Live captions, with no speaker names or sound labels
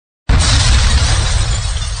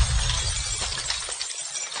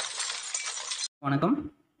வணக்கம்.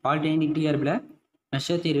 Polytechnic டிஆர்பியில்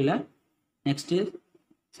measure தியரியில் next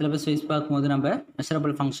syllabus wise பார்க்கும்போது நம்ம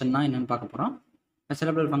மெஷரபிள் ஃபங்க்ஷன்னா என்னென்னு பார்க்க போகிறோம்.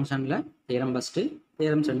 மெஷரபிள் ஃபங்க்ஷனில் theorem first,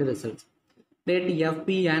 theorems and results. let f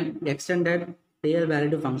be an extended real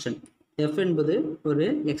valued function. f என்பது ஒரு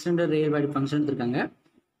extended real valued function எடுத்திருக்காங்க.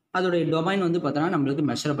 அதோடைய டொமைன் வந்து பார்த்தோன்னா நம்மளுக்கு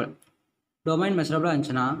மெஷரபிள். டொமைன் மெஷரபிளாக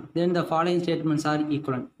இருந்துச்சுன்னா தென் the following statements are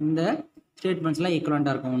equivalent. இந்த ஸ்டேட்மெண்ட்ஸ்லாம்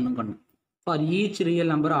ஈக்குவலண்ட்டாக இருக்கும் ஒன்று கொண்டு. For each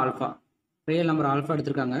real number alpha, real number alpha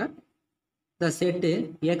எடுத்திருக்காங்க. த set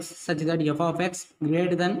X such that F of X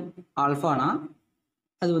greater than ஆல்ஃபானா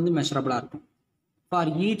அது வந்து மெஷரபிளாக இருக்கும். For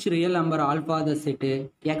each real number alpha the set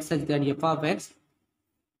X such that F of X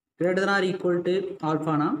greater than R equal to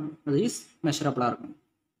ஆல்ஃபானா அது is மெஷரபிளாக இருக்கும்.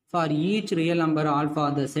 For each real number alpha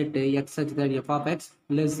the set X such that F of X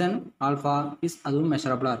less than alpha is அதுவும்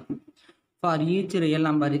மெஷரபிளாக இருக்கும். For each real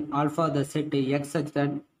number alpha the set X such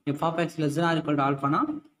that f of x less than or equal to alpha na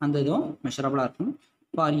and இதுவும் மெஷரபிளாக இருக்கும்.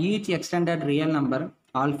 For each extended real number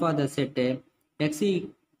alpha the set x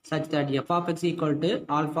such that f of x equal to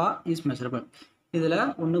alpha is measurable. இதில்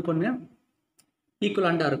ஒன்றுக்கு ஒன்று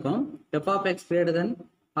ஈக்குவலண்ட்டாக இருக்கும். f of x greater than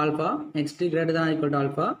alpha, x greater than or equal to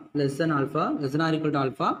alpha, less than or equal to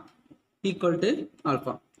alpha, equal to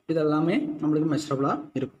alpha. இதெல்லாமே நம்மளுக்கு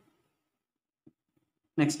மெஷரபிளாக இருக்கும்.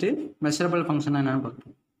 Next measurable function என்னென்னு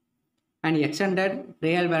பார்க்குறோம். And extended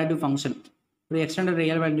real value function, ஒரு எக்ஸ்டெண்டட்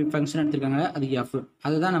ரியல் வேல்யூ ஃபங்க்ஷன் எடுத்துருக்காங்க, அது F.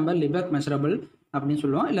 அதுதான் நம்ம லிபக் மெஷரபிள் அப்படின்னு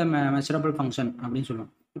சொல்லுவோம், இல்லை மெஷரபிள் ஃபங்க்ஷன் அப்படின்னு சொல்லுவோம்.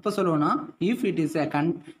 இப்போ சொல்லுவோம்னா if it is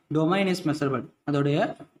domain is measurable, அதோடைய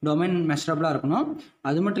டொமைன் மெஷரபிளாக இருக்கணும்.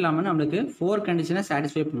 அது மட்டும் இல்லாமல் நம்மளுக்கு 4 கண்டிஷனை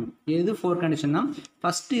சாட்டிஸ்ஃபை பண்ணணும். எது 4 கண்டிஷன்னா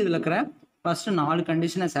ஃபஸ்ட்டு இதில் இருக்கிற ஃபஸ்ட்டு 4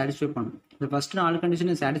 கண்டிஷனை சாட்டிஸ்ஃபை பண்ணணும். இந்த ஃபஸ்ட்டு 4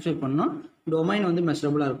 கண்டிஷனை சாட்டிஸ்ஃபை பண்ணணும். டொமைன் வந்து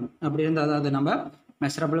மெஷரபிளாக இருக்கும். அப்படி இருந்தால் அதை நம்ம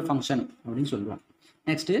மெஷரபிள் ஃபங்க்ஷன் அப்படின்னு சொல்லுவோம்.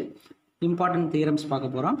 நெக்ஸ்ட்டு important theorems பார்க்க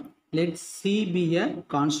போகிறோம். let c be a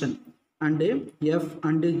constant and f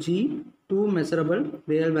and g two measurable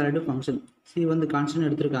real valued function. c வந்து constant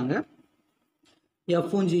எடுத்திருக்காங்க,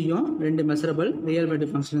 f உம் g யும் ரெண்டு measurable real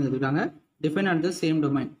valued function எடுத்திருக்காங்க. define at the same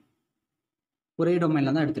domain, ஒரே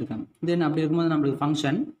டொமைனில் தான் எடுத்திருக்காங்க. தென் அப்படி இருக்கும்போது நம்மளுக்கு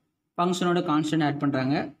ஃபங்க்ஷனோட கான்ஸ்டன்ட் ஆட்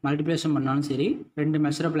பண்ணுறாங்க, மல்டிப்ளேஷன் பண்ணாலும் சரி, ரெண்டு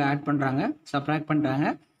மெஷரபிள் ஆட் பண்ணுறாங்க, சப்ராக்ட்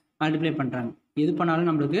பண்ணுறாங்க, மல்டிப்ளை பண்ணுறாங்க. எது பண்ணாலும்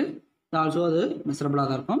நம்மளுக்கு ஆல்சோ அது மெஷரபிளாக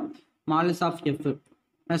தான் இருக்கும். மாடலஸ் ஆஃப் எஃப்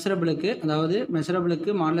மெஷரபிளுக்கு, அதாவது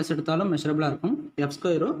மெஷரபிளுக்கு மாடலஸ் எடுத்தாலும் மெஷரபிளாக இருக்கும். எஃப்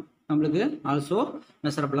ஸ்கொயரும் நம்மளுக்கு ஆல்சோ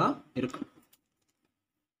மெஷரபிளாக இருக்கும்.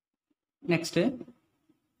 Next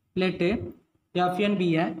laddu FN B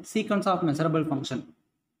A sequence of measurable function.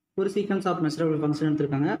 ஒரு சீக்வன்ஸ் ஆஃப் மெஷரபிள் ஃபங்க்ஷன்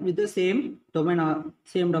எடுத்திருக்காங்க வித் சேம்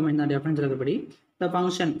டொமைன் தான் டிஃபரன்ஸ் இருக்கிறபடி. The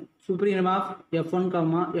function supreme of f1,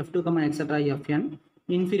 f2, etcetera fn,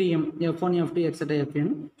 inferior f1, f2, etc. fn,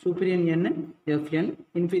 superior n fn,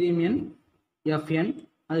 inferior n fn,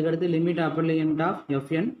 அதுக்கடுத்து limit upper limit of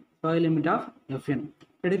fn, lower limit of fn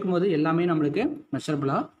எடுக்கும்போது எல்லாமே நம்மளுக்கு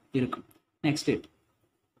மெஷரபிளாக இருக்கும். Next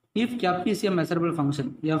if f is a measurable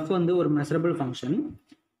function, f வந்து ஒரு measurable function,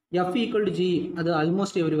 f equal to g அது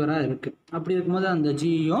almost எவ்ரிவராக இருக்குது. அப்படி இருக்கும்போது அந்த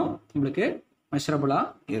ஜியும் நம்மளுக்கு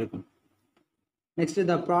மெஷரபிளாக இருக்கும். Next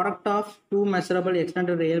the product of two measurable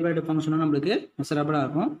extended real value ஃபங்க்ஷனும் நம்மளுக்கு மெஷரபிளாக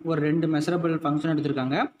இருக்கும். ஒரு ரெண்டு மெஷரபிள் ஃபங்க்ஷன்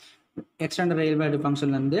எடுத்திருக்காங்க எக்ஸ்டெண்டட் ரியல் வேல்யூ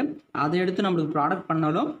ஃபங்க்ஷன்லேருந்து, அதை எடுத்து நம்மளுக்கு ப்ராடக்ட்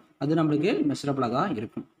பண்ணாலும் அது நம்மளுக்கு மெஷரபிளாக தான்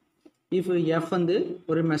இருக்கும். இஃப் எஃப் வந்து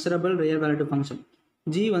ஒரு measurable real value function,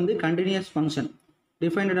 G வந்து continuous function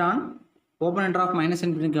defined on open enter of -∞,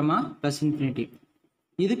 +∞.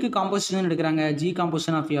 இதுக்கு காம்போசிஷன் எடுக்கிறாங்க, ஜி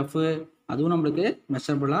காம்போசிஷன் ஆஃப் எஃப், அதுவும் நம்மளுக்கு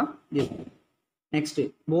மெஷரபிளாக இருக்கும். நெக்ஸ்ட்டு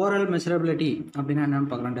போரல் மெஷரபிலிட்டி அப்படின்னா என்னென்னு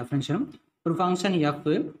பார்க்கலாம். டெஃபினிஷன் ஒரு ஃபங்க்ஷன் எஃப்,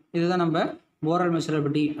 இதுதான் நம்ம போரல்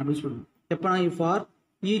மெஷரபிலிட்டி அப்படின்னு சொல்லுவோம். எப்போனா if R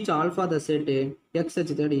each alpha the set X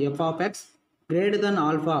H third F of X greater than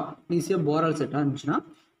alpha ஈஸியாக போரல் செட்டாக இருந்துச்சுன்னா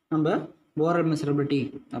நம்ம போரல் மெஷரபிலிட்டி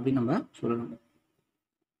அப்படின்னு நம்ம சொல்லணும்.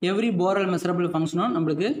 எவ்ரி போரல் மெஷரபிள் ஃபங்க்ஷனும்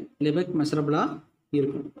நம்மளுக்கு லிபக் மெஷரபிளாக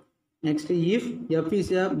இருக்கும். Next if F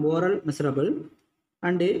is a borewell measurable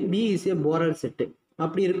and B is a borewell set,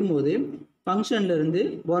 அப்படி இருக்கும்போது ஃபங்க்ஷன்லேருந்து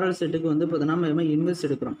போரல் செட்டுக்கு வந்து பார்த்தோன்னா நம்ம இன்வெர்ஸ்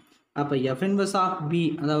எடுக்கிறோம். அப்போ எஃப் இன்வெர்ஸ் ஆஃப் பி,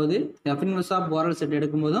 அதாவது F inverse of borewell set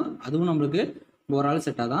எடுக்கும்போதும் அதுவும் நம்மளுக்கு போரல்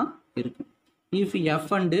செட்டாக தான் இருக்கும். If F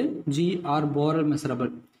and G R borewell measurable,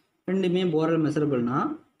 ரெண்டுமே போரல் மெஷரபிள்னா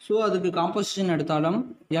ஸோ அதுக்கு காம்போசிஷன் எடுத்தாலும்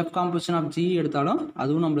எஃப் காம்போசிஷன் ஆஃப் ஜி எடுத்தாலும்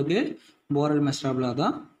அதுவும் நம்மளுக்கு போரல் மெஷரபிளாக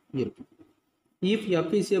தான் இருக்கும். If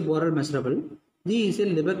F is a borewell measurable, G is a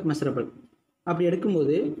லிபக் measurable, அப்படி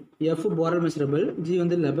எடுக்கும்போது எஃப் போரல் மெஷரபிள், ஜி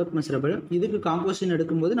வந்து லெபக் மெஷரபிள், இதுக்கு காம்போசிஷன்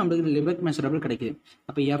எடுக்கும்போது நம்மளுக்கு லிபக் மெஷரபிள் கிடைக்குது.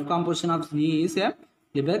 அப்போ F composition of G is a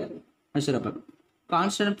லிபக் measurable.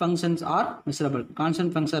 Constant functions R measurable,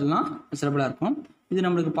 constant ஃபங்க்ஷன்லாம் மெஷரபிளாக இருக்கும். இது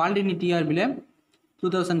நம்மளுக்கு பாலிடெக்னிக் டிஆர்பியில்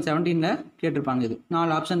 2017 கேட்டிருப்பாங்க. இது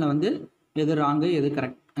 4 ஆப்ஷனில் வந்து எது ராங்கு எது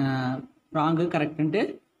கரெக்ட், ராங்கு கரெக்டுன்ட்டு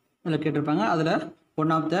இதில் கேட்டிருப்பாங்க. அதில்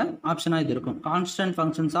ஒன் ஆஃப் த ஆப்ஷனாக இது இருக்கும். Constant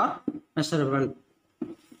functions R measurable.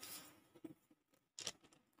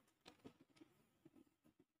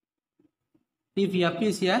 If f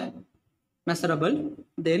is a measurable,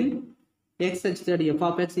 then x such that f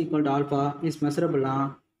of x equal to alpha is measurable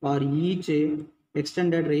for each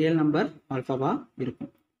extended real number alpha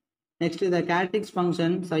இருக்கும். Next, the characteristic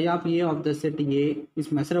function psi of a of the set a is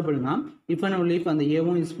measurable if and only if அந்த a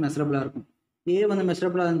is measurable இருக்கும். a வந்து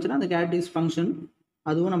measurable இருந்துச்சுன்னா அந்த characteristic function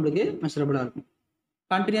அதுவும் நம்மளுக்கு measurable இருக்கும்.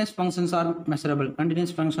 Continuous functions are measurable.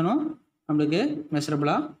 Continuous functionும் நம்மளுக்கு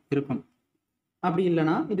measurable இருக்கும். அப்படி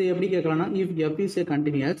இல்லைனா இது எப்படி கேட்கலாம்னா, if f is a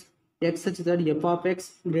continuous x such that f of x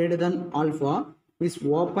greater than alpha is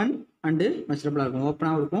open and measurable இருக்கும்.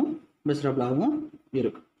 ஓப்பனாகவும் இருக்கும், மெஷரபிளாகவும்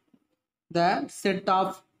இருக்கும். The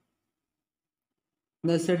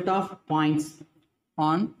set of points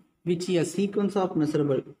on which a sequence of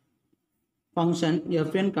measurable function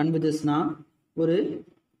fn convergesனா ஒரு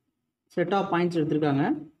set of points எடுத்திருக்காங்க,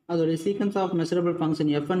 அதோட sequence of measurable function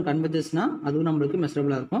fn convergesனா அதுவும் நம்மளுக்கு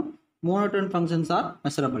மெஷரபிளாக இருக்கும். Monotone functions R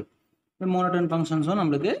measurable. Monotone ஃபங்க்ஷன்ஸும்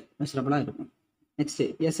நம்மளுக்கு மெஷரபிளாக இருக்கும். Next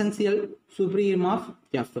essential supreme of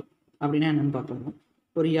F அப்படின்னா என்னென்னு பார்ப்போம்.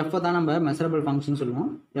 ஒரு எஃப்பை தான் நம்ம மெஷரபிள் ஃபங்க்ஷன் சொல்லுவோம்.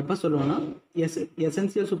 எப்போ சொல்லுவோம்னா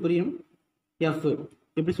எசென்சியல் சுப்ரீம் எஃப்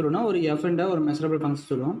எப்படி சொல்லுவோம்னா, ஒரு எஃப்ன்ற ஒரு மெஷரபிள் ஃபங்க்ஷன்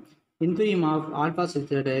சொல்லுவோம். இன்ஃபீரியம் of alpha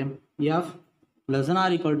situated F less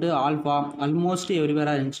or equal to alpha almost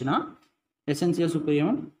எவ்ரிவேராக இருந்துச்சுன்னா எசென்சியல் சுப்ரீம்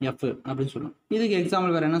எஃப் அப்படின்னு சொல்லுவோம். இதுக்கு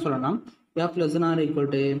எக்ஸாம்பிள் வேறு என்ன சொல்லணும்னா, F less or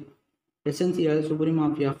equal to essential supreme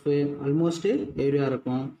of f almost everywhere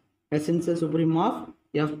இருக்கும். essential supreme of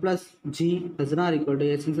f plus g less than or equal to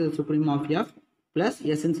essential supreme of f plus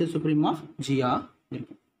essential supreme of g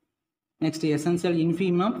இருக்கும். next essential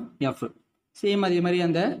infimum of f same அதே மாதிரி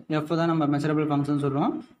அந்த f தான் நம்ம measurable function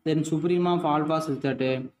சொல்லுவோம். தென் supreme of alpha is that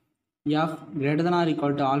f greater than or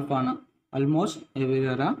equal to alpha almost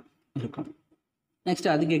everywhere இருக்கும்.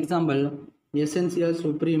 next அதுக்கு example essential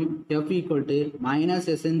supreme f equal to minus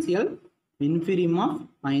essential inferior of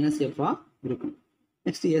minus f இருக்கும்.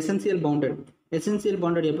 Next essential bounded. Essential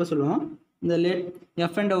bounded எப்போ சொல்லுவோம், இந்த late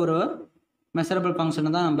F என்ற ஒரு measurable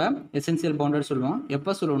ஃபங்க்ஷனை தான் நம்ம எசென்சியல் பவுண்டட் சொல்லுவோம்.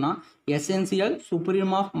 எப்போ சொல்லுவோம்னா essential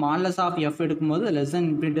supreme of modulus of F எடுக்கும்போது லெஸ் தென்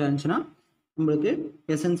இன்ஃபினிட்டி இருந்துச்சுன்னா நம்மளுக்கு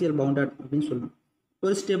எசென்சியல் பவுண்டட் அப்படின்னு சொல்லுவோம்.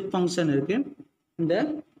 ஒரு ஸ்டெப் ஃபங்க்ஷன் இருக்குது. இந்த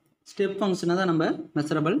ஸ்டெப் ஃபங்க்ஷனை தான் நம்ம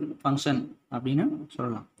மெஷரபிள் ஃபங்க்ஷன் அப்படின்னு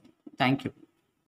சொல்லலாம். தேங்க்யூ.